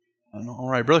All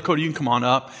right, Brother Cody, you can come on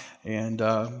up. And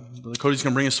Brother Cody's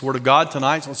going to bring us the Word of God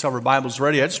tonight. So let's have our Bibles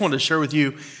ready. I just wanted to share with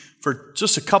you for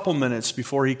just a couple minutes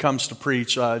before he comes to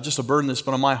preach, just a burden that's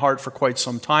been on my heart for quite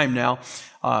some time now,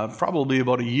 probably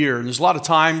about a year. And there's a lot of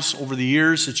times over the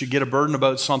years that you get a burden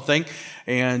about something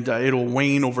and it'll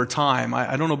wane over time.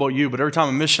 I don't know about you, but every time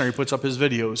a missionary puts up his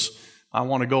videos, I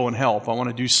want to go and help. I want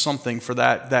to do something for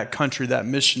that country, that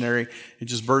missionary. It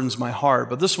just burdens my heart.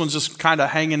 But this one's just kind of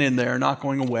hanging in there, not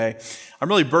going away. I'm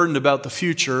really burdened about the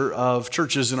future of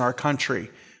churches in our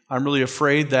country. I'm really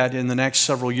afraid that in the next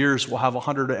several years we'll have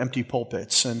 100 empty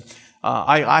pulpits. And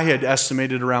I had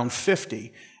estimated around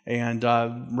 50. And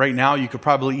right now you could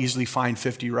probably easily find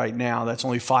 50 right now. That's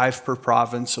only 5 per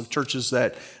province of churches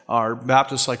that are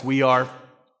Baptists like we are.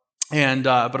 And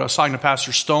but I was talking to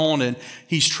Pastor Stone, and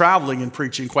he's traveling and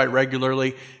preaching quite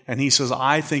regularly. And he says,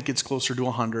 I think it's closer to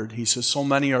 100. He says, so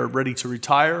many are ready to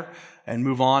retire and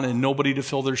move on, and nobody to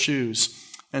fill their shoes.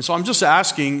 And so I'm just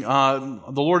asking,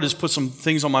 the Lord has put some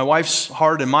things on my wife's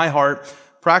heart and my heart,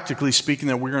 practically speaking,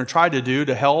 that we're going to try to do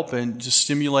to help and just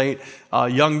stimulate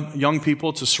young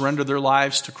people to surrender their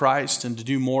lives to Christ and to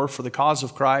do more for the cause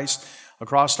of Christ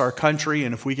across our country.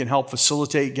 And if we can help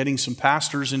facilitate getting some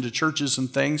pastors into churches and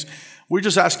things, we're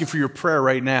just asking for your prayer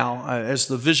right now. As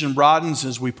the vision broadens,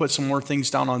 as we put some more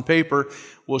things down on paper,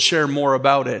 we'll share more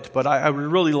about it. But I would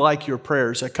really like your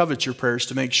prayers. I covet your prayers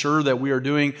to make sure that we are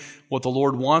doing what the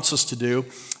Lord wants us to do.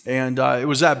 And it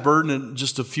was that burden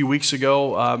just a few weeks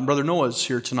ago. Brother Noah's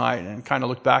here tonight, and kind of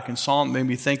looked back and saw him, made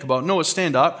me think about, Noah,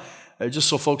 stand up. Just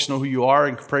so folks know who you are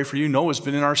and can pray for you. Noah's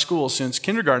been in our school since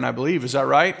kindergarten, I believe. Is that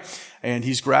right? And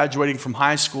he's graduating from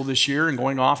high school this year and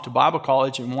going off to Bible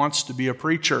college and wants to be a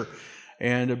preacher.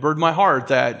 And it burdened my heart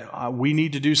that we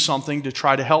need to do something to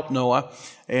try to help Noah.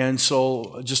 And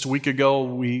so just 2 weeks ago,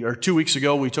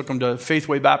 we took him to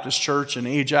Faithway Baptist Church in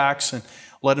Ajax and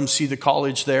let him see the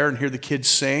college there and hear the kids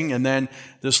sing. And then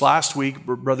this last week,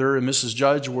 Brother and Mrs.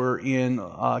 Judge were in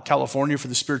California for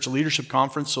the Spiritual Leadership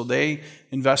Conference, so they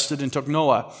invested and took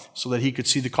Noah so that he could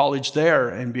see the college there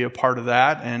and be a part of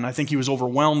that. And I think he was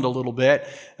overwhelmed a little bit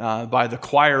by the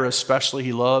choir especially.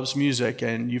 He loves music,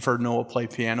 and you've heard Noah play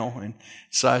piano and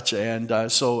such.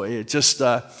 And so it's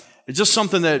just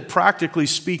something that, practically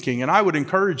speaking, and I would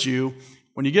encourage you,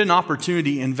 when you get an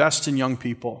opportunity, invest in young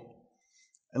people.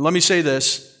 And let me say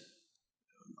this,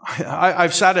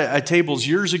 I've sat at tables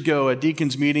years ago at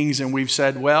deacons meetings, and we've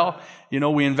said, well,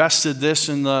 we invested this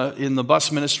in the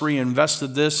bus ministry,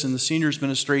 invested this in the seniors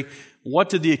ministry. What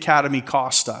did the academy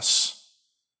cost us?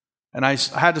 And I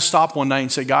had to stop one night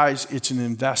and say, guys, it's an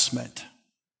investment.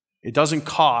 It doesn't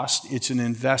cost, it's an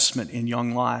investment in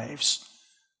young lives.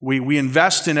 We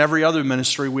invest in every other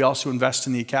ministry, we also invest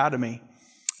in the academy.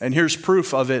 And here's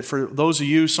proof of it for those of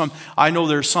you. I know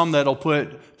there's some that'll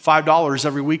put $5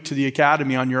 every week to the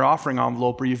academy on your offering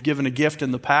envelope, or you've given a gift in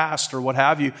the past or what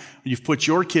have you. You've put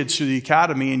your kids through the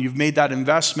academy and you've made that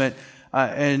investment.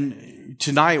 And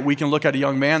tonight we can look at a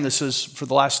young man that says for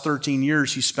the last 13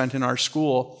 years he spent in our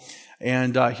school.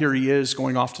 And here he is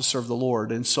going off to serve the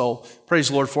Lord. And so praise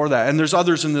the Lord for that. And there's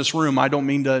others in this room. I don't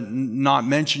mean to not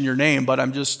mention your name, but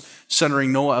I'm just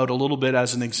centering Noah out a little bit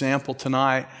as an example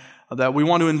tonight. That we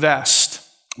want to invest.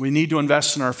 We need to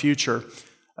invest in our future.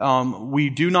 We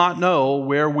do not know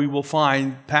where we will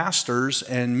find pastors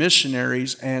and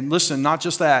missionaries, and listen, not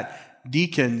just that,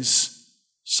 deacons,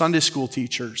 Sunday school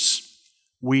teachers.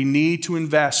 We need to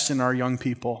invest in our young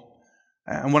people.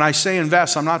 And when I say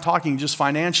invest, I'm not talking just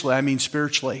financially, I mean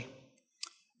spiritually.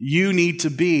 You need to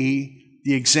be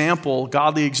the example,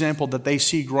 godly example that they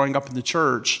see growing up in the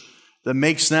church that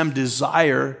makes them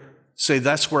desire, say,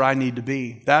 that's where I need to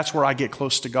be. That's where I get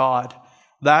close to God.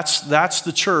 That's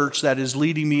the church that is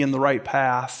leading me in the right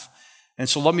path. And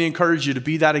so let me encourage you to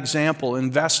be that example.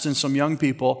 Invest in some young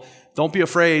people. Don't be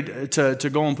afraid to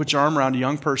go and put your arm around a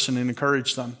young person and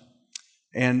encourage them.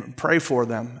 And pray for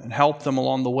them and help them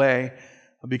along the way.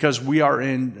 Because we are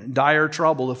in dire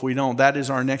trouble if we don't. That is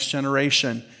our next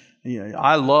generation.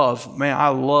 I love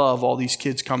all these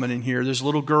kids coming in here. There's a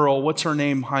little girl. What's her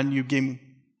name, hon? You gave me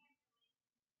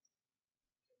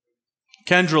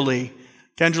Kendra Lee.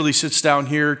 Kendra Lee sits down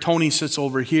here. Tony sits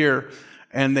over here.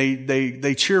 And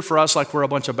they cheer for us like we're a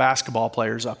bunch of basketball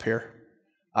players up here.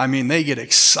 I mean, they get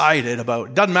excited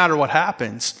about, doesn't matter what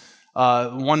happens.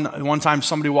 One time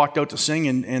somebody walked out to sing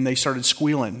and they started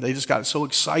squealing. They just got so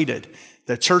excited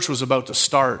that church was about to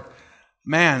start.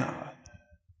 Man,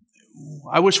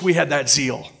 I wish we had that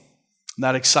zeal,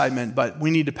 that excitement, but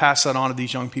we need to pass that on to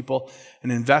these young people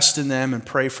and invest in them and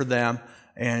pray for them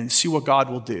and see what God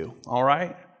will do. All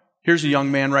right? Here's a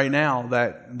young man right now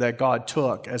that God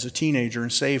took as a teenager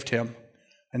and saved him.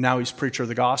 and now he's preacher of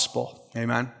the gospel.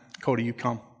 Amen. Cody, you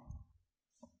come.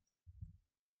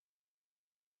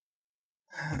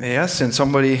 Yes, and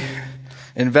somebody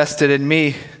invested in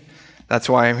me. That's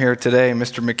why I'm here today.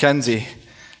 Mr. McKenzie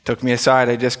took me aside.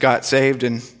 I just got saved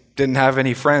and didn't have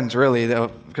any friends, really,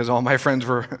 because all my friends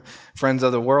were friends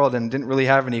of the world and didn't really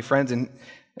have any friends. And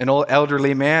an old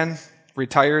elderly man,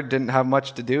 retired, didn't have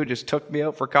much to do, just took me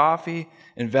out for coffee,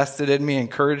 invested in me,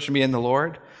 encouraged me in the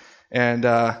Lord, and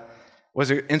was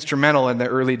instrumental in the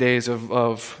early days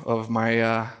of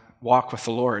my walk with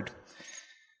the Lord.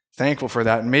 Thankful for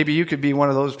that. And maybe you could be one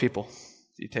of those people.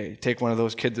 You take one of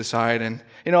those kids aside. And,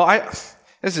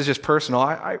 this is just personal.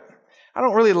 I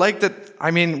don't really like that.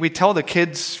 I mean, we tell the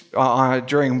kids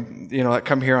during, that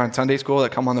come here on Sunday school,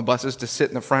 that come on the buses, to sit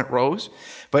in the front rows.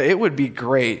 But it would be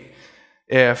great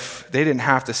if they didn't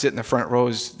have to sit in the front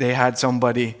rows. They had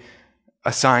somebody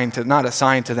not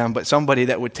assigned to them, but somebody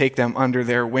that would take them under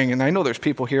their wing. And I know there's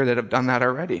people here that have done that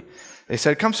already. They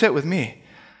said, come sit with me.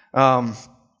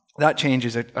 That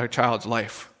changes a child's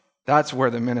life. That's where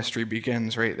the ministry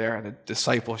begins right there, the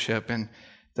discipleship, and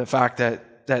the fact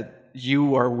that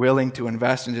you are willing to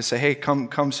invest and just say, hey,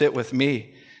 come sit with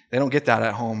me. They don't get that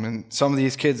at home. And some of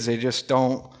these kids, they just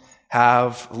don't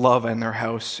have love in their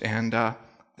house, and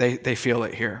they feel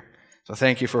it here. So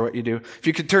thank you for what you do. If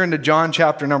you could turn to John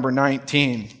chapter number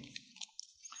 19.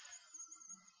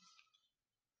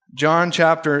 John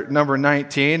chapter number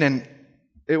 19, and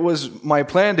it was my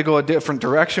plan to go a different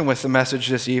direction with the message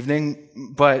this evening,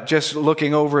 but just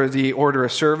looking over the order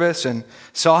of service and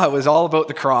saw it was all about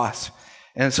the cross.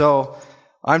 And so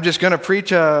I'm just going to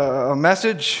preach a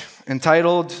message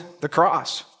entitled The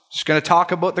Cross. Just going to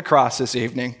talk about the cross this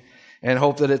evening and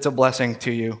hope that it's a blessing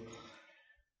to you.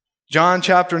 John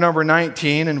chapter number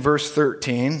 19 and verse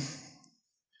 13.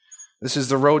 This is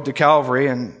the road to Calvary,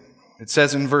 and it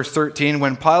says in verse 13,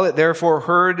 when Pilate therefore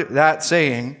heard that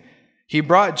saying, he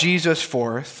brought Jesus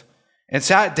forth and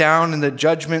sat down in the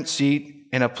judgment seat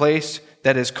in a place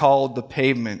that is called the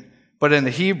Pavement, but in the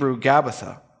Hebrew,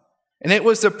 Gabbatha. And it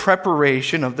was the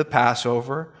preparation of the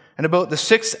Passover, and about the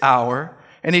 6th hour,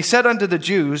 and he said unto the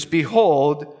Jews,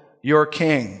 behold, your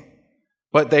king.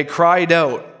 But they cried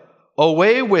out,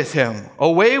 away with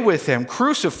him,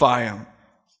 crucify him.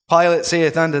 Pilate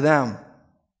saith unto them,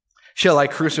 shall I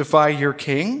crucify your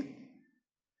king?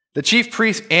 The chief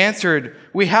priests answered,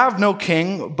 we have no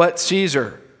king but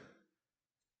Caesar.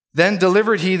 Then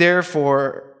delivered he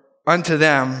therefore unto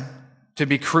them to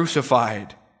be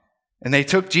crucified. And they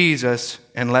took Jesus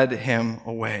and led him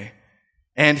away.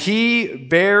 And he,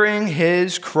 bearing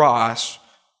his cross,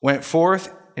 went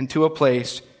forth into a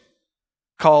place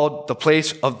called the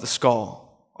place of a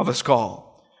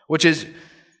skull, which is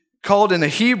called in the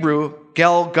Hebrew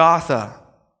Golgotha,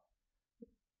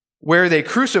 where they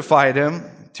crucified him,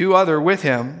 2 other with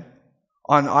him,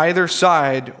 on either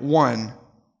side one,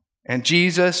 and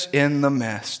Jesus in the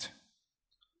midst.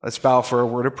 Let's bow for a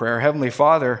word of prayer. Heavenly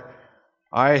Father,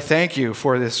 I thank you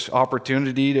for this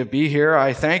opportunity to be here.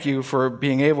 I thank you for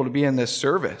being able to be in this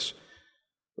service.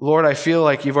 Lord, I feel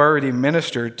like you've already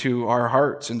ministered to our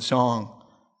hearts in song.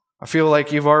 I feel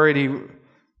like you've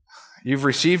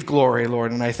received glory,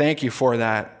 Lord, and I thank you for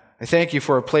that. I thank you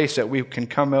for a place that we can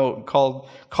come out and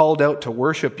called out to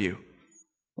worship you.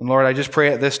 And Lord, I just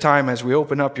pray at this time as we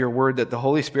open up your word that the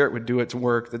Holy Spirit would do its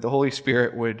work, that the Holy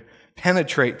Spirit would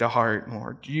penetrate the heart,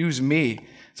 Lord. Use me,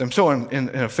 as I'm so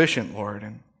inefficient, Lord,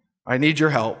 and I need your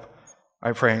help.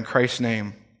 I pray in Christ's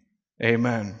name.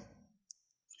 Amen.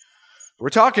 We're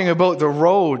talking about the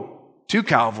road to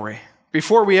Calvary.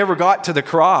 Before we ever got to the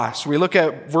cross, we look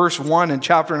at verse 1 in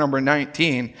chapter number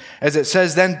 19, as it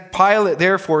says, then Pilate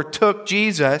therefore took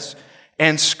Jesus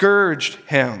and scourged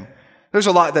him. There's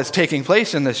a lot that's taking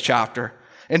place in this chapter.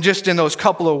 And just in those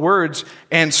couple of words,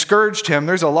 and scourged him,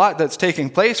 there's a lot that's taking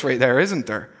place right there, isn't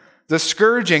there? The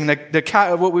scourging, the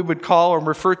cat, what we would call or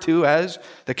refer to as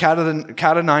the cat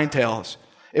of 9 tails.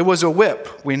 It was a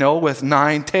whip, we know, with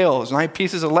 9 tails, 9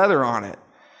 pieces of leather on it.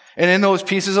 And in those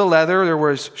pieces of leather, there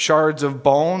was shards of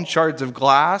bone, shards of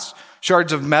glass,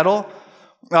 shards of metal.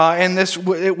 And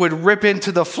it would rip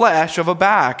into the flesh of a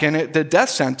back. And the death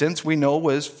sentence, we know,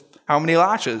 was how many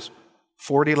lashes?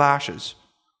 40 lashes.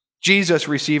 Jesus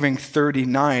receiving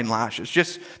 39 lashes.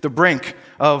 Just the brink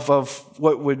of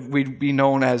what would be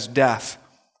known as death.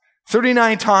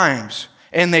 39 times.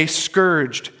 And they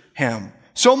scourged him.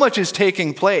 So much is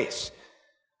taking place.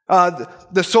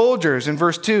 The soldiers, in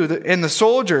verse 2, and the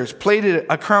soldiers plaited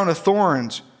a crown of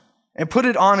thorns and put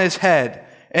it on his head,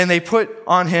 and they put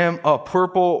on him a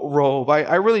purple robe.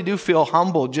 I really do feel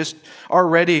humbled just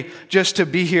to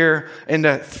be here and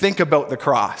to think about the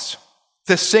cross,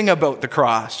 to sing about the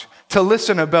cross, to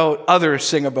listen about others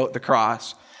sing about the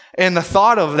cross. And the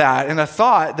thought of that, and the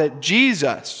thought that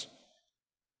Jesus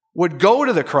would go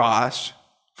to the cross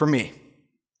for me,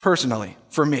 personally,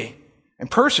 for me, and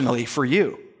personally for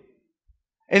you.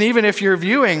 And even if you're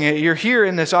viewing it, you're here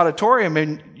in this auditorium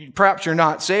and perhaps you're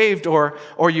not saved or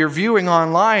you're viewing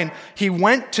online, he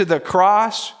went to the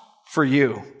cross for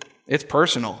you. It's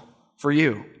personal for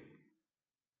you.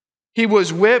 He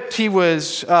was whipped. He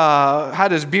was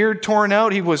had his beard torn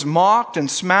out. He was mocked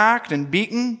and smacked and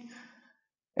beaten.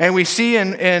 And we see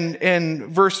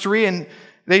in verse 3, and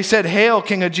they said, "Hail,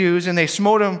 King of Jews," and they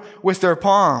smote him with their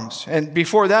palms. And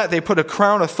before that, they put a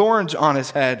crown of thorns on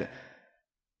his head.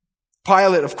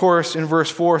 Pilate, of course, in verse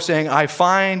 4 saying, "I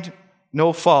find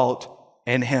no fault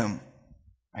in him."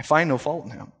 I find no fault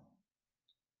in him.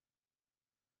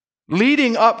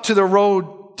 Leading up to the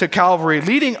road to Calvary,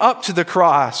 leading up to the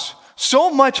cross, so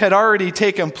much had already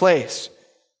taken place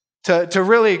to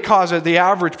really cause the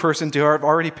average person to have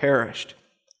already perished.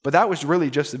 But that was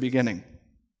really just the beginning.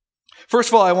 First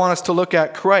of all, I want us to look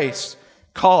at Christ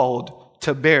called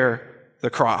to bear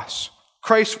the cross.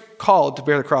 Christ called to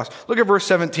bear the cross. Look at verse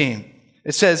 17.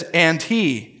 It says, "And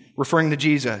he," referring to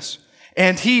Jesus,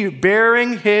 "and he,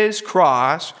 bearing his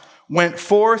cross, went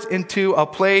forth into a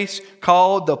place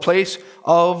called the place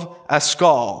of a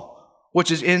skull,"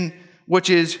 which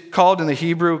is called in the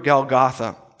Hebrew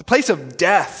Golgotha, the place of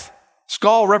death.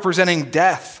 Skull representing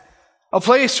death, a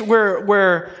place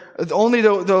where only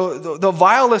the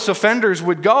vilest offenders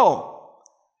would go.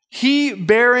 He,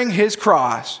 bearing his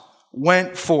cross,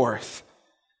 went forth.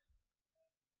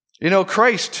 You know,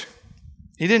 Christ,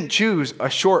 he didn't choose a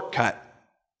shortcut.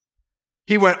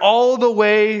 He went all the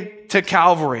way to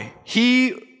Calvary.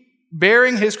 He,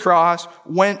 bearing his cross,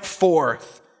 went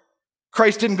forth.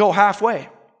 Christ didn't go halfway.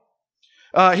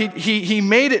 He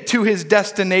made it to his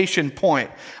destination point.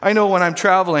 I know when I'm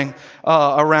traveling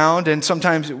around, and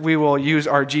sometimes we will use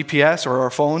our GPS or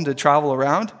our phone to travel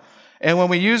around. And when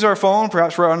we use our phone,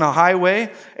 perhaps we're on a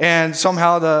highway, and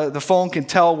somehow the phone can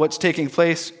tell what's taking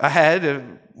place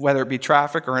ahead, whether it be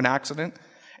traffic or an accident.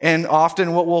 And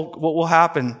often what will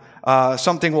happen,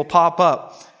 something will pop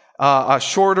up, a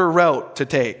shorter route to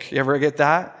take. You ever get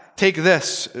that? Take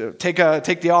this, take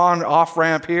the on-off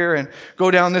ramp here and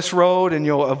go down this road, and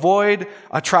you'll avoid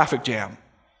a traffic jam.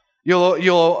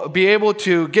 You'll be able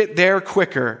to get there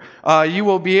quicker. You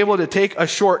will be able to take a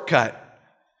shortcut.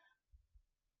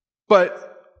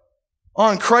 But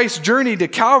on Christ's journey to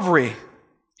Calvary,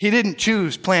 he didn't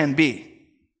choose plan B.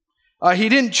 He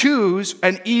didn't choose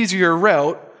an easier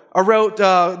route, a route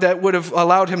that would have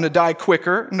allowed him to die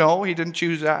quicker. No, he didn't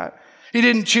choose that. He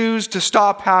didn't choose to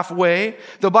stop halfway.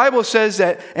 The Bible says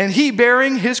that, "And he,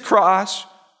 bearing his cross,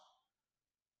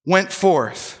 went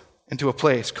forth into a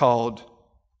place called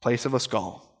Place of a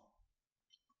Skull."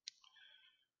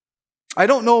 I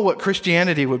don't know what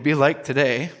Christianity would be like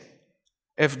today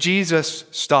if Jesus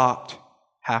stopped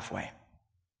halfway.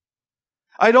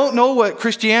 I don't know what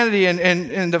Christianity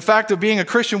and the fact of being a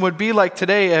Christian would be like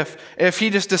today if he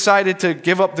just decided to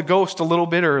give up the ghost a little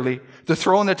bit early, to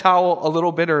throw in the towel a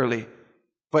little bit early.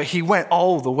 But he went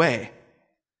all the way.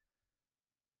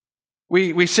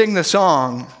 We sing the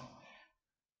song,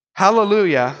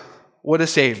 "Hallelujah, what a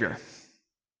Savior.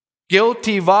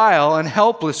 Guilty, vile, and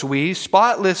helpless we,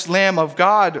 spotless Lamb of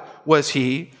God was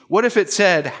he." What if it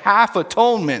said half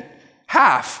atonement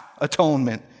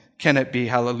can it be?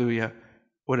 Hallelujah,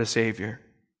 what a Savior.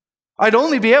 I'd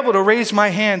only be able to raise my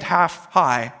hand half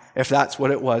high if that's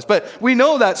what it was. But we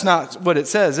know that's not what it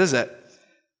says, is it?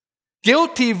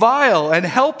 Guilty, vile, and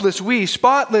helpless we,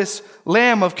 spotless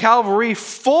Lamb of Calvary,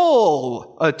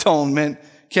 full atonement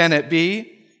can it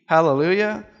be?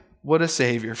 Hallelujah, what a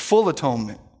Savior. Full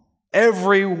atonement.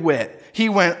 Every whit. He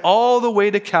went all the way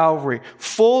to Calvary,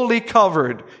 fully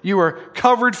covered. You are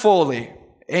covered fully.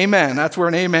 Amen. That's where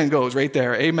an amen goes, right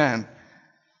there. Amen.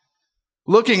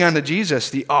 Looking unto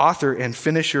Jesus, the author and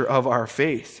finisher of our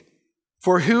faith,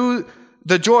 for who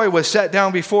the joy was set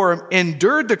down before him,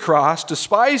 endured the cross,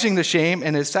 despising the shame,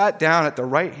 and is sat down at the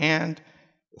right hand,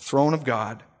 the throne of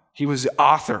God. He was the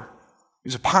author. He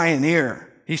was a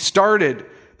pioneer. He started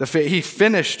the faith. He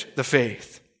finished the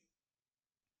faith.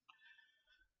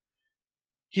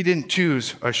 He didn't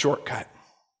choose a shortcut.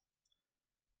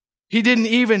 He didn't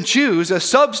even choose a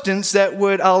substance that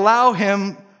would allow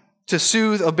him to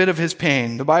soothe a bit of his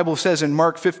pain. The Bible says in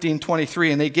Mark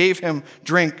 15:23, "And they gave him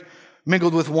drink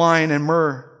mingled with wine and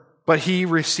myrrh, but he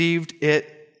received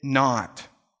it not."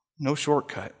 No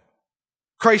shortcut.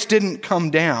 Christ didn't come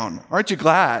down. Aren't you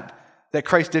glad that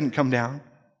Christ didn't come down?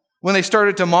 When they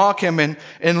started to mock him in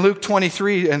Luke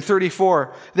 23 and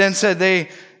 34, then said they,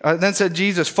 Then said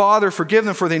Jesus, Father, forgive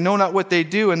them, for they know not what they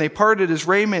do. And they parted his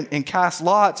raiment and cast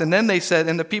lots. And then they said,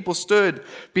 and the people stood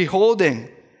beholding,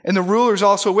 and the rulers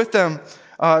also with them,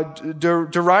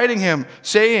 deriding him,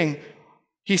 saying,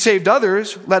 he saved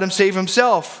others, let him save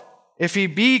himself, if he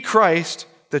be Christ,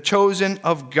 the chosen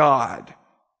of God.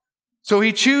 So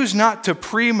he chose not to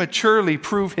prematurely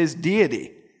prove his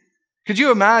deity. Could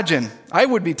you imagine? I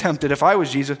would be tempted if I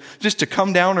was Jesus, just to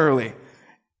come down early.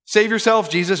 Save yourself,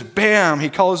 Jesus. Bam! He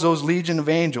calls those legion of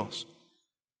angels.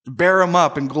 Bear him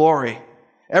up in glory.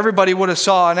 Everybody would have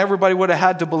saw and everybody would have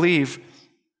had to believe.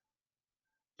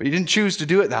 But he didn't choose to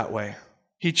do it that way.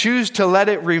 He chose to let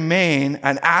it remain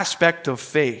an aspect of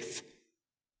faith.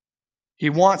 He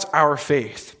wants our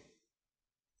faith.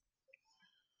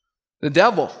 The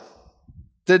devil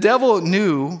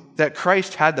knew that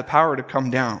Christ had the power to come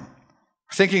down.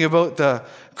 Thinking about the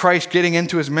Christ getting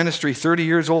into his ministry, 30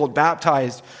 years old,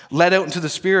 baptized, led out into the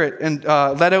Spirit, and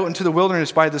led out into the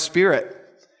wilderness by the Spirit.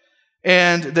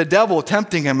 And the devil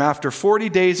tempting him after 40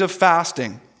 days of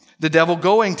fasting. The devil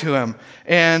going to him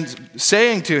and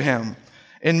saying to him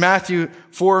in Matthew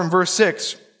 4 and verse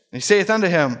 6, he saith unto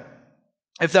him,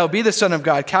 If thou be the Son of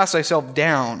God, cast thyself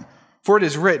down, for it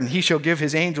is written, He shall give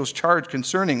his angels charge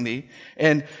concerning thee,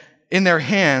 and in their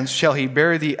hands shall he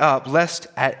bear thee up, lest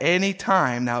at any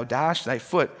time thou dash thy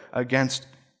foot against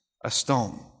a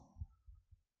stone.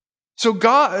 So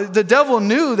the devil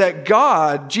knew that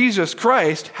God, Jesus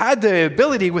Christ, had the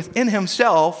ability within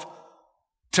himself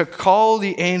to call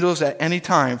the angels at any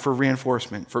time for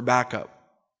reinforcement, for backup.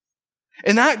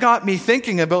 And that got me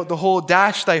thinking about the whole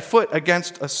dash thy foot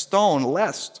against a stone,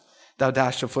 lest thou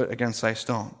dash a foot against a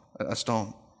stone.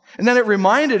 And then it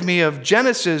reminded me of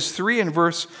Genesis 3 and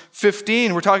verse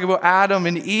 15. We're talking about Adam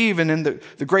and Eve and in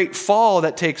the great fall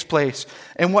that takes place.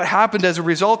 And what happened as a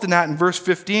result of that in verse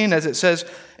 15, as it says,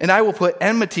 And I will put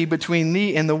enmity between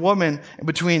thee and the woman, and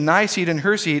between thy seed and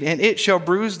her seed, and it shall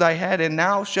bruise thy head, and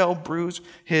thou shalt bruise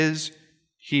his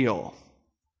heel.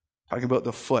 Talking about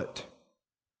the foot.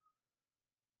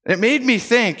 It made me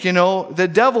think, the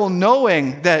devil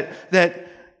knowing that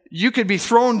you could be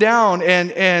thrown down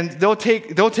and they'll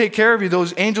take care of you.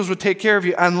 Those angels would take care of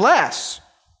you unless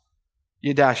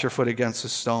you dash your foot against a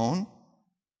stone.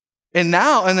 And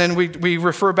then we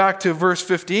refer back to verse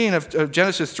 15 of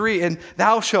Genesis 3, and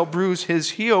thou shalt bruise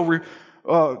his heel,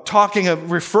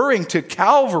 referring to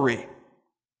Calvary.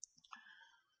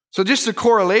 So just the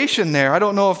correlation there, I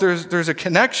don't know if there's a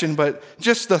connection, but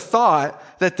just the thought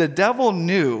that the devil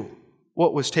knew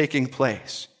what was taking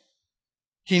place.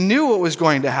 He knew what was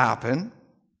going to happen,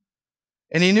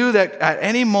 and he knew that at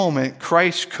any moment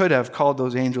Christ could have called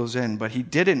those angels in, but he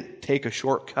didn't take a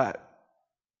shortcut.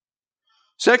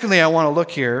 Secondly, I want to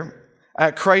look here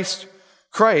at Christ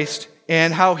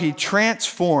and how he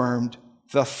transformed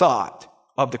the thought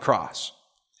of the cross.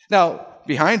 Now,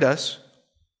 behind us,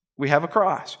 we have a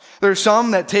cross. There's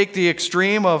some that take the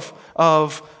extreme of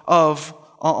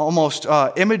almost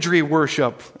imagery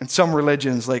worship in some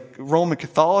religions, like Roman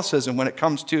Catholicism, when it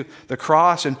comes to the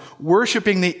cross and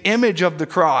worshiping the image of the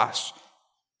cross.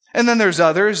 And then there's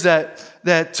others that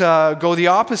go the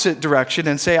opposite direction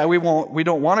and say, we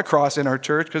don't want a cross in our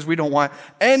church because we don't want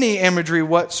any imagery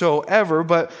whatsoever.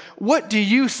 But what do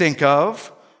you think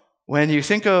of when you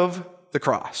think of the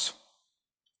cross?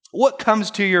 What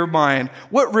comes to your mind?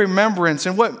 What remembrance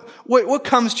and what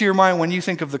comes to your mind when you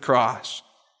think of the cross?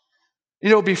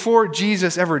 Before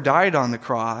Jesus ever died on the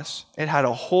cross, it had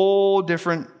a whole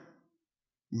different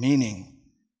meaning.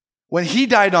 When he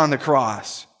died on the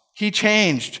cross, he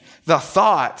changed the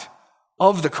thought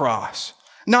of the cross.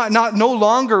 No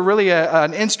longer really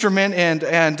an instrument,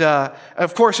 and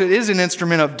of course it is an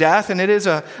instrument of death, and it's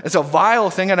a vile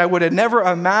thing, and I would have never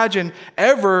imagined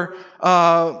ever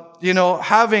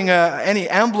having any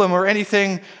emblem or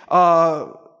anything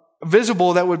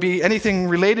visible that would be anything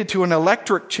related to an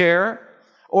electric chair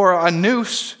or a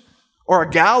noose or a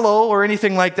gallows or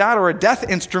anything like that, or a death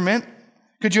instrument.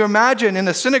 Could you imagine in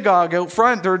the synagogue out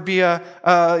front there would be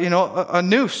a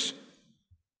noose?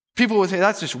 People would say,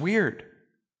 that's just weird.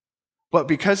 But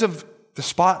because of the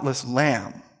spotless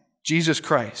Lamb, Jesus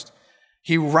Christ,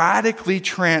 he radically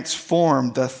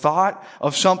transformed the thought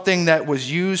of something that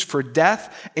was used for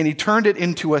death, and he turned it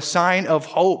into a sign of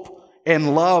hope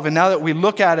and love. And now that we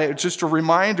look at it, it's just a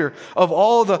reminder of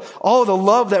all the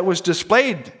love that was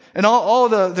displayed and all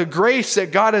the grace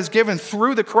that God has given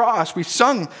through the cross.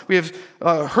 We have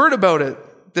heard about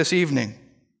it this evening.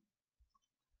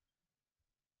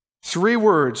 3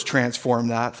 words transform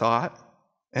that thought.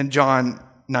 In John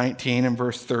 19 and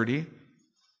verse 30.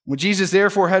 When Jesus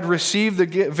therefore had received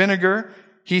the vinegar,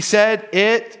 he said,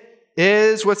 it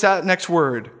is, what's that next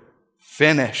word?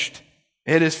 finished.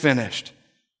 It is finished.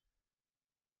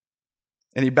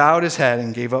 And he bowed his head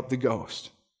and gave up the ghost.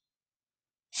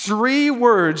 3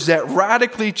 words that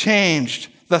radically changed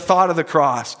the thought of the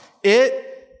cross. It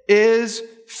is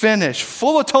finished.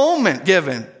 Full atonement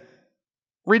given.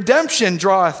 Redemption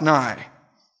draweth nigh.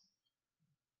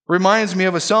 Reminds me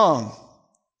of a song.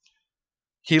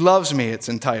 He Loves Me, it's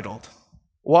entitled.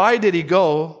 Why did he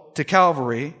go to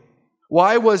Calvary?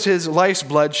 Why was his life's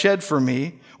blood shed for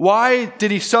me? Why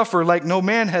did he suffer like no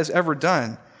man has ever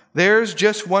done? There's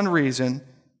just one reason.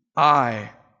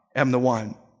 I am the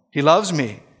one. He loves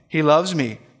me. He loves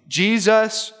me.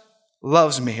 Jesus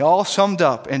loves me. All summed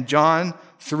up in John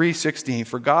 3:16.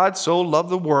 For God so loved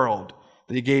the world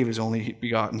that he gave his only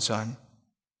begotten Son.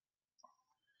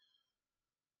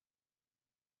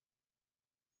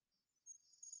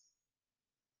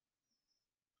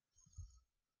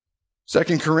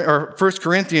 First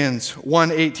Corinthians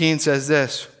 1:18 says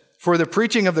this, for the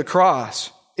preaching of the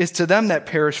cross is to them that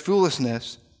perish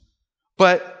foolishness,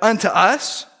 but unto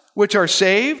us which are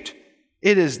saved,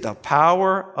 it is the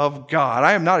power of God.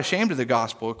 I am not ashamed of the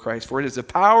gospel of Christ, for it is the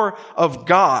power of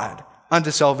God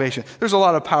unto salvation. There's a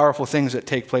lot of powerful things that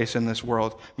take place in this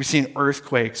world. We've seen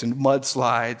earthquakes and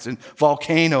mudslides and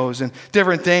volcanoes and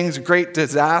different things, great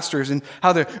disasters, and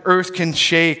how the earth can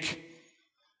shake.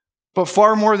 But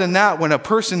far more than that, when a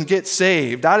person gets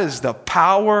saved, that is the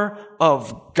power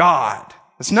of God.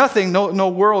 It's nothing no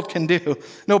world can do.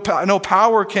 No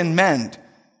power can mend.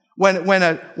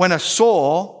 When a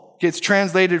soul gets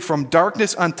translated from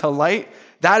darkness unto light,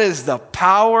 that is the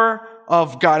power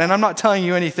of God. And I'm not telling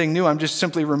you anything new. I'm just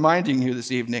simply reminding you this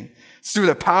evening. It's through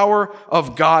the power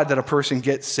of God that a person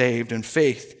gets saved in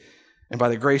faith and by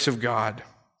the grace of God.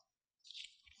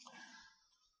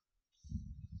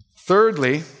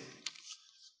 Thirdly,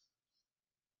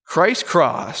 Christ's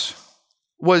cross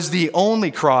was the only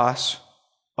cross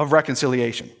of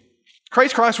reconciliation.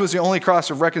 Christ's cross was the only cross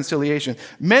of reconciliation.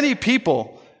 Many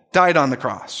people died on the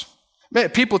cross.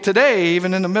 People today,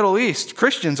 even in the Middle East,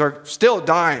 Christians are still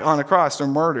die on a cross. They're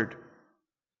murdered.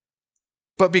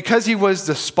 But because he was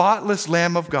the spotless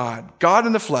Lamb of God, God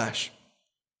in the flesh,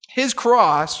 his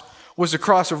cross was the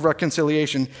cross of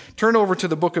reconciliation. Turn over to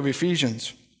the book of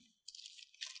Ephesians.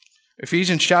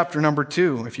 Ephesians chapter number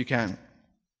 2, if you can.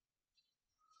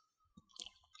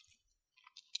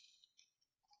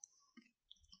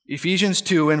 Ephesians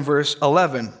 2 and verse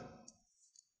 11,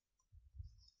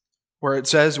 where it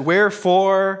says,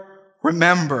 wherefore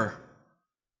remember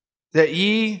that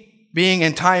ye, being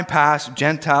in time past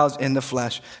Gentiles in the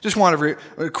flesh. Just want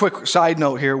a quick side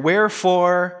note here.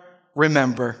 Wherefore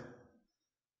remember.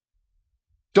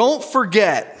 Don't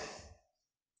forget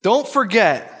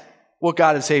what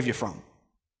God has saved you from.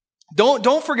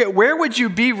 Don't forget, where would you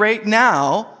be right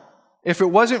now if it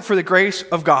wasn't for the grace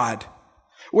of God?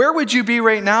 Where would you be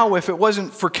right now if it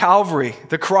wasn't for Calvary,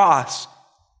 the cross,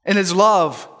 and his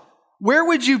love? Where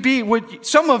would you be?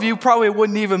 Some of you probably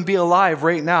wouldn't even be alive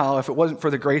right now if it wasn't for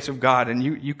the grace of God and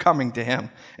you coming to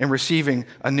him and receiving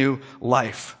a new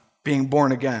life, being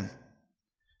born again.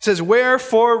 It says,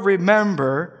 wherefore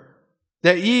remember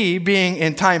that ye, being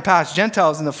in time past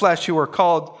Gentiles in the flesh, who are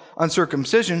called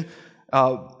uncircumcision,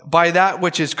 by that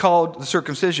which is called the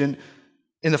circumcision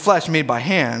in the flesh made by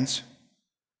hands,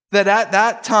 that at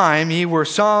that time ye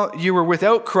were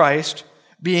without Christ,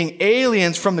 being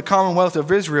aliens from the commonwealth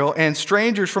of Israel and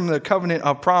strangers from the covenant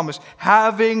of promise,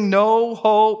 having no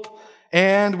hope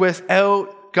and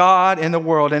without God in the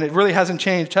world. And it really hasn't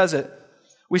changed, has it?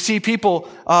 We see people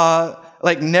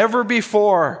like never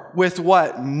before with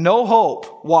what? No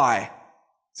hope. Why?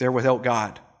 They're without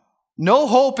God. No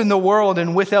hope in the world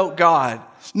and without God.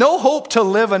 No hope to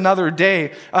live another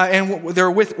day.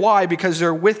 Why? Because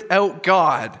they're without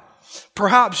God.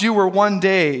 Perhaps you were one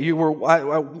day,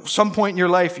 at some point in your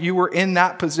life, you were in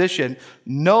that position.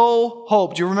 No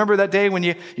hope. Do you remember that day when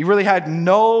you really had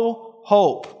no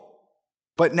hope?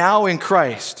 But now in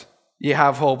Christ, you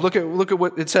have hope. Look at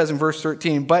what it says in verse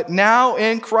 13. But now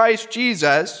in Christ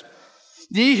Jesus,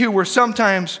 ye who were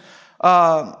sometimes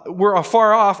were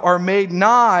afar off are made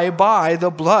nigh by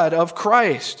the blood of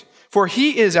Christ. For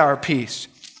he is our peace,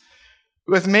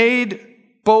 who hath made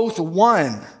both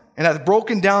one, and hath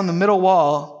broken down the middle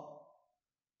wall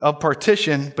of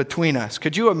partition between us.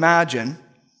 Could you imagine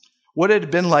what it had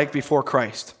been like before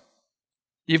Christ?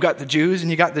 You've got the Jews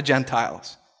and you got the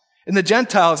Gentiles. And the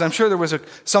Gentiles, I'm sure there was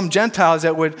some Gentiles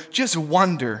that would just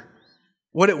wonder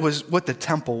what the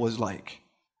temple was like.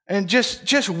 And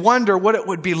just wonder what it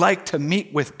would be like to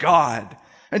meet with God.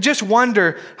 And just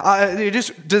wonder,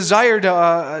 just desire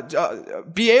to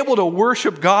be able to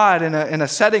worship God in a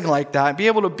setting like that, be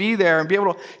able to be there and be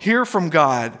able to hear from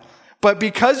God. But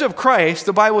because of Christ,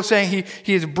 the Bible is saying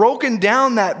he has broken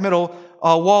down that middle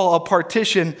wall of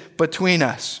partition between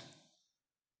us.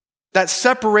 That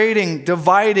separating,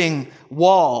 dividing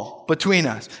wall between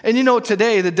us. And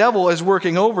today the devil is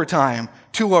working overtime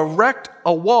to erect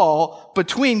a wall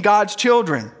between God's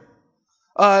children,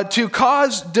 to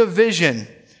cause division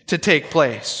to take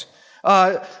place.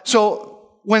 So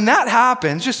when that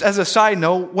happens, just as a side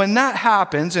note, when that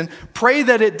happens, and pray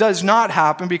that it does not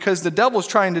happen because the devil's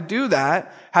trying to do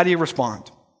that, how do you respond?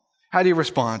 How do you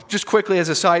respond? Just quickly as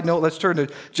a side note, let's turn to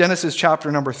Genesis chapter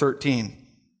number 13.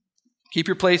 Keep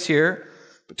your place here,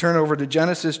 but turn over to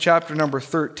Genesis chapter number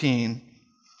 13.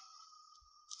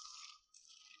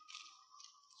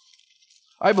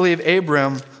 I believe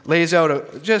Abram lays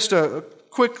out just a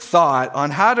quick thought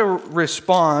on how to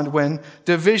respond when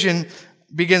division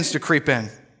begins to creep in.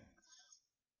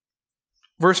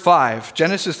 Verse 5,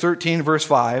 Genesis 13, verse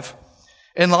 5.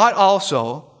 And Lot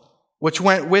also, which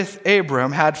went with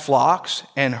Abram, had flocks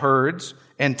and herds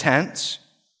and tents.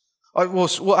 We'll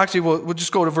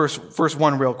just go to verse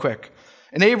 1 real quick.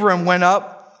 And Abram went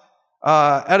up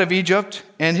out of Egypt,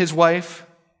 and his wife,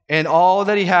 and all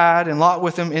that he had, and Lot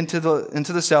with him into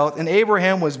the south. And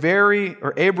Abram was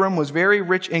very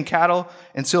rich in cattle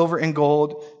and silver and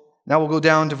gold. Now we'll go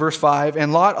down to verse 5.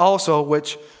 And Lot also,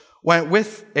 which went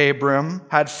with Abram,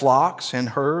 had flocks and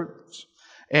herds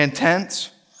and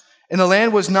tents. And the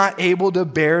land was not able to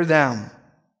bear them,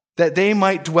 that they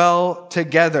might dwell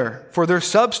together. For their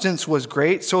substance was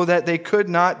great, so that they could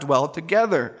not dwell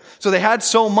together. So they had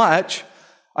so much,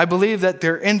 I believe that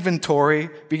their inventory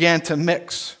began to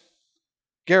mix.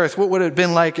 Gareth, what would it have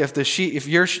been like if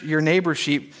your neighbor's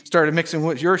sheep started mixing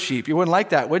with your sheep? You wouldn't like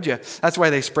that, would you? That's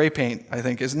why they spray paint, I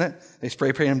think, isn't it? They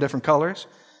spray paint them different colors.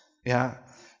 Yeah.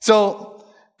 So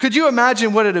could you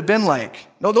imagine what it would have been like?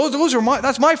 No,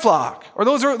 that's my flock, or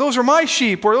those are my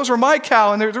sheep, or those are my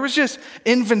cow, and there was just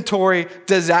inventory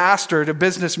disaster to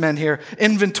businessmen here.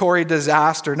 Inventory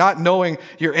disaster. Not knowing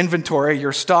your inventory,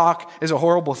 your stock, is a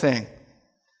horrible thing.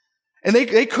 And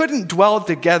they couldn't dwell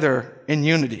together in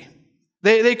unity.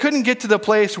 They couldn't get to the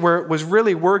place where it was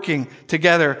really working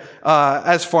together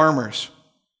as farmers.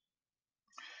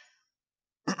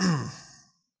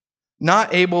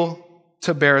 Not able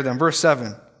to bear them. Verse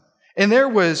 7. And there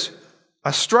was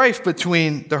a strife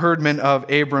between the herdmen of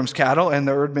Abram's cattle and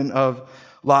the herdmen of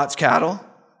Lot's cattle.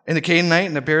 And the Canaanite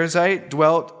and the Perizzite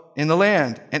dwelt in the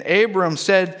land. And Abram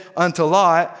said unto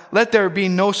Lot, let there be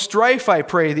no strife, I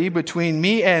pray thee, between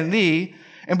me and thee,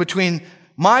 and between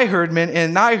my herdmen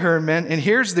and thy herdmen. And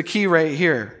here's the key right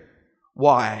here.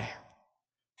 Why?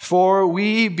 For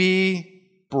we be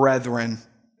brethren.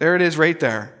 There it is right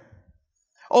there.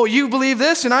 Oh, you believe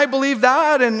this and I believe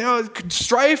that, and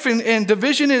strife and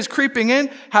division is creeping in.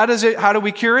 How do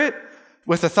we cure it?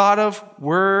 With the thought of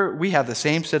we have the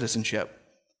same citizenship.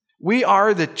 We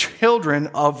are the children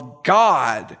of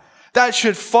God. That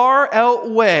should far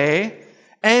outweigh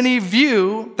any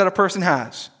view that a person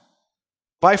has.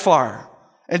 By far.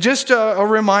 And just a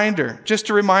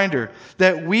reminder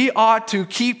that we ought to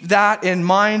keep that in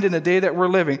mind in the day that we're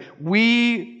living.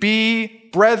 We be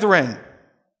brethren.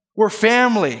 We're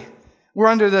family. We're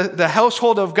under the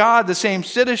household of God, the same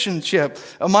citizenship.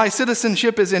 My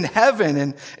citizenship is in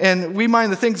heaven, and we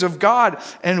mind the things of God,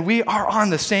 and we are on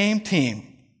the same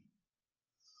team.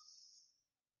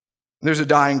 There's a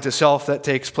dying to self that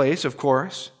takes place, of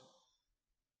course.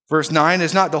 Verse 9,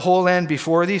 is not the whole land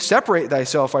before thee? Separate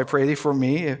thyself, I pray thee, from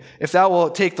me. If thou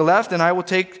wilt take the left, then I will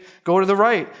go to the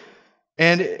right.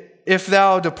 And if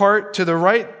thou depart to the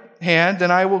right hand,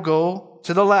 then I will go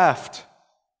to the left.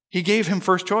 He gave him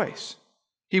first choice.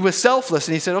 He was selfless,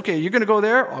 and he said, okay, you're going to go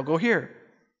there, I'll go here.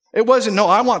 It wasn't, no,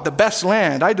 I want the best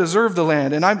land. I deserve the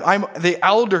land, and I'm the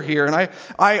elder here, and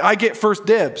I get first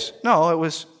dibs. No, it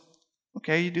was,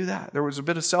 okay, you do that. There was a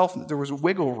bit of there was a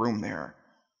wiggle room there.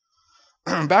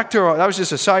 That was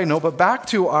just a side note, but back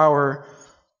to our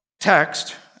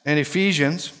text in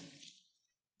Ephesians.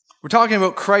 We're talking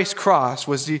about Christ's cross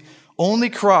was the only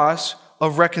cross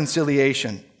of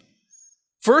reconciliation.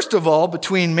 First of all,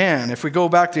 between man. If we go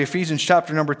back to Ephesians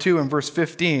chapter number 2 and verse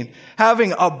 15,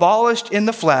 having abolished in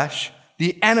the flesh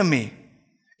the enemy,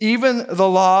 even the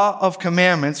law of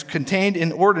commandments contained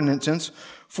in ordinances,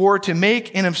 for to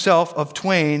make in himself of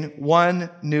twain one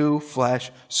new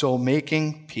flesh, so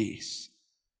making peace.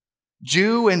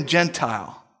 Jew and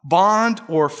Gentile, bond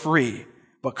or free,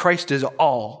 but Christ is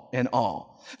all in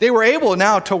all. They were able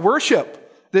now to worship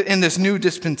in this new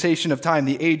dispensation of time,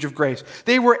 the age of grace.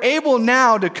 They were able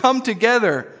now to come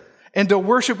together and to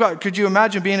worship God. Could you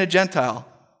imagine being a Gentile?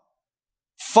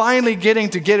 Finally getting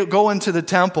to go into the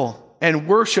temple and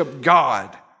worship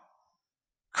God.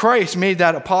 Christ made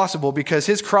that possible because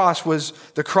his cross was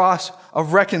the cross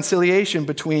of reconciliation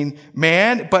between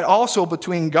man, but also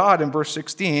between God in verse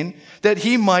 16, that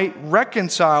he might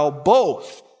reconcile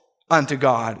both unto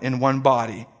God in one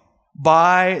body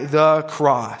by the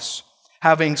cross,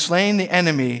 having slain the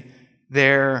enemy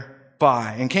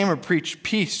thereby, and came and preached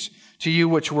peace to you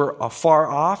which were afar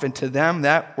off, and to them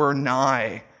that were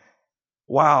nigh.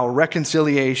 Wow,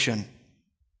 reconciliation.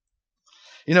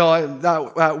 You know,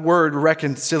 that word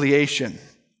reconciliation,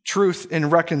 Truth in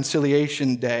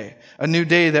Reconciliation Day, a new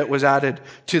day that was added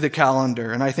to the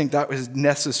calendar. And I think that was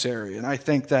necessary. And I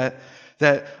think that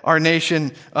our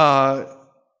nation,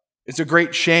 it's a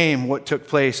great shame what took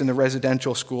place in the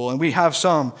residential school. And we have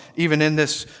some, even in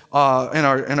this, in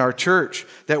our church,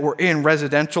 that were in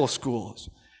residential schools.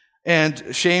 And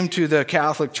shame to the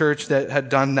Catholic Church that had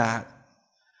done that.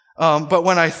 But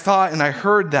when I thought and I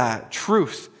heard that,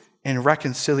 Truth in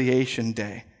Reconciliation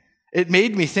Day, it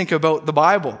made me think about the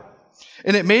Bible.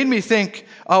 And it made me think,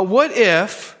 what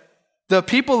if the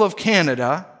people of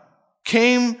Canada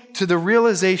came to the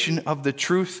realization of the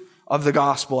truth of the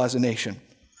gospel as a nation?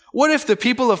 What if the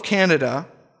people of Canada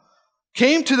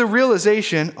came to the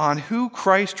realization on who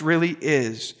Christ really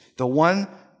is, the one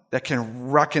that can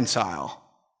reconcile?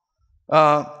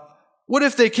 What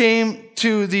if they came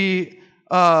to the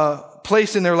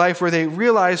place in their life where they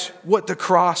realized what the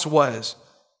cross was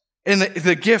and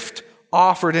the gift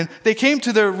offered, and they came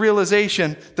to the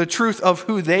realization, the truth of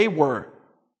who they were? The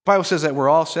Bible says that we're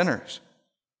all sinners.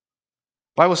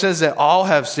 The Bible says that all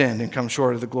have sinned and come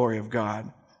short of the glory of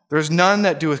God. There's none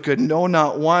that doeth good, no,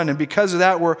 not one. And because of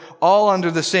that, we're all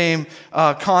under the same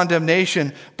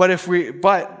condemnation.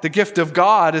 But the gift of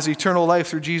God is eternal life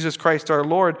through Jesus Christ our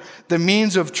Lord. The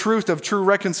means of truth, of true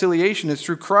reconciliation, is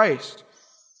through Christ.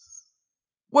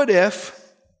 What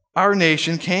if our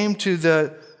nation came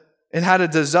to and had a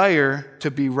desire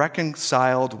to be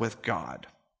reconciled with God?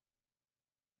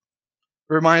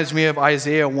 It reminds me of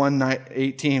Isaiah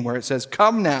 1:18, where it says,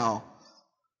 "Come now,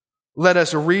 let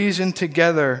us reason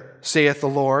together, saith the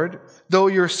Lord. Though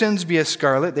your sins be as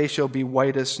scarlet, they shall be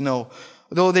white as snow.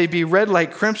 Though they be red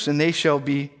like crimson, they shall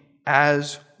be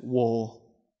as wool."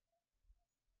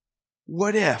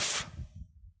 What if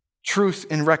Truth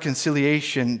in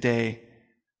Reconciliation Day,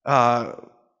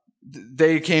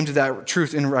 they came to that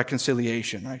truth in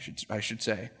reconciliation, I should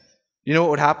say. You know what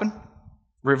would happen?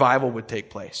 Revival would take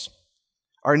place.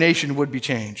 Our nation would be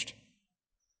changed.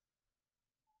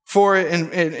 For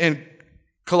in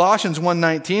Colossians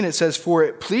 1:19, it says, "For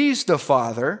it pleased the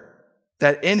Father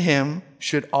that in him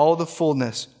should all the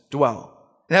fullness dwell.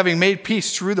 And having made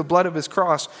peace through the blood of his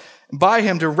cross, by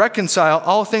him to reconcile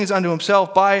all things unto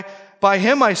himself, by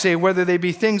him I say, whether they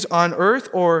be things on earth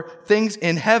or things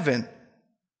in heaven.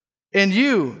 And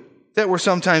you that were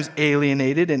sometimes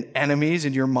alienated and enemies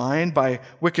in your mind by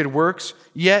wicked works,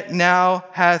 yet now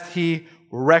hath he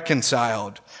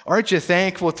reconciled." Aren't you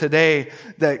thankful today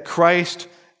that Christ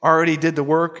already did the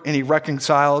work and he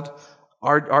reconciled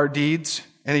our deeds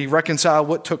and he reconciled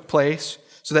what took place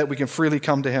so that we can freely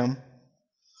come to him?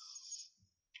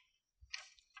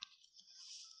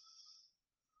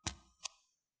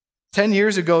 "10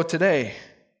 years ago today,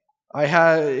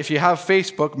 if you have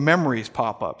Facebook, memories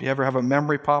pop up. You ever have a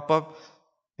memory pop up?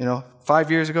 5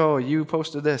 years ago, you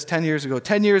posted this. 10 years ago.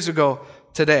 10 years ago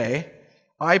today,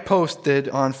 I posted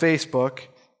on Facebook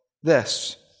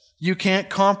this: "You can't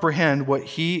comprehend what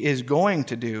he is going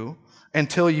to do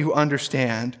until you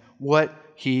understand what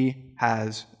he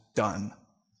has done."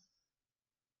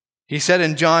 He said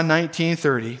in John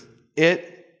 19:30,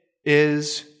 "It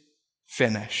is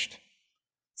finished."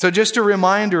 So just a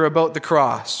reminder about the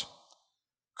cross.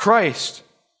 Christ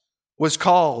was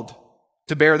called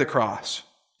to bear the cross.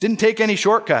 Didn't take any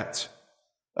shortcuts.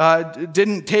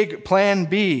 Didn't take plan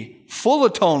B. Full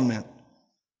atonement.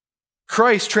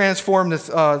 Christ transformed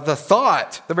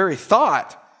the very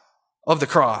thought of the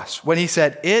cross when he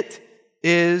said, "It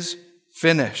is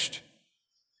finished."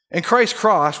 And Christ's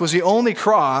cross was the only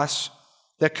cross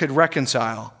that could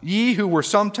reconcile. "Ye who were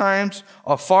sometimes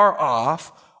afar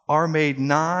off are made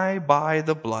nigh by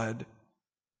the blood.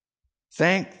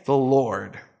 Thank the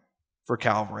Lord for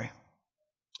Calvary."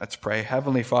 Let's pray.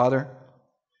 Heavenly Father,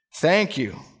 thank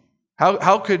you.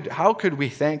 How could we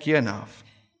thank you enough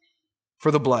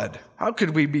for the blood? How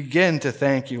could we begin to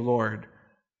thank you, Lord,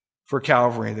 for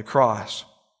Calvary, the cross?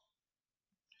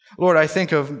 Lord, I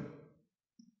think of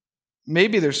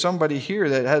maybe there's somebody here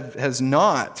that has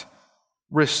not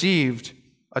received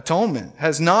atonement,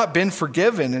 has not been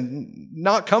forgiven, and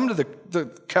not come to the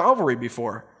Calvary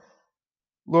before.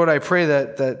 Lord, I pray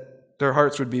that their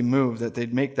hearts would be moved, that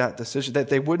they'd make that decision, that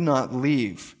they would not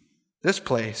leave this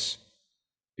place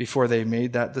before they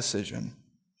made that decision.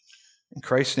 In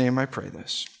Christ's name I pray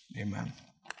this. Amen.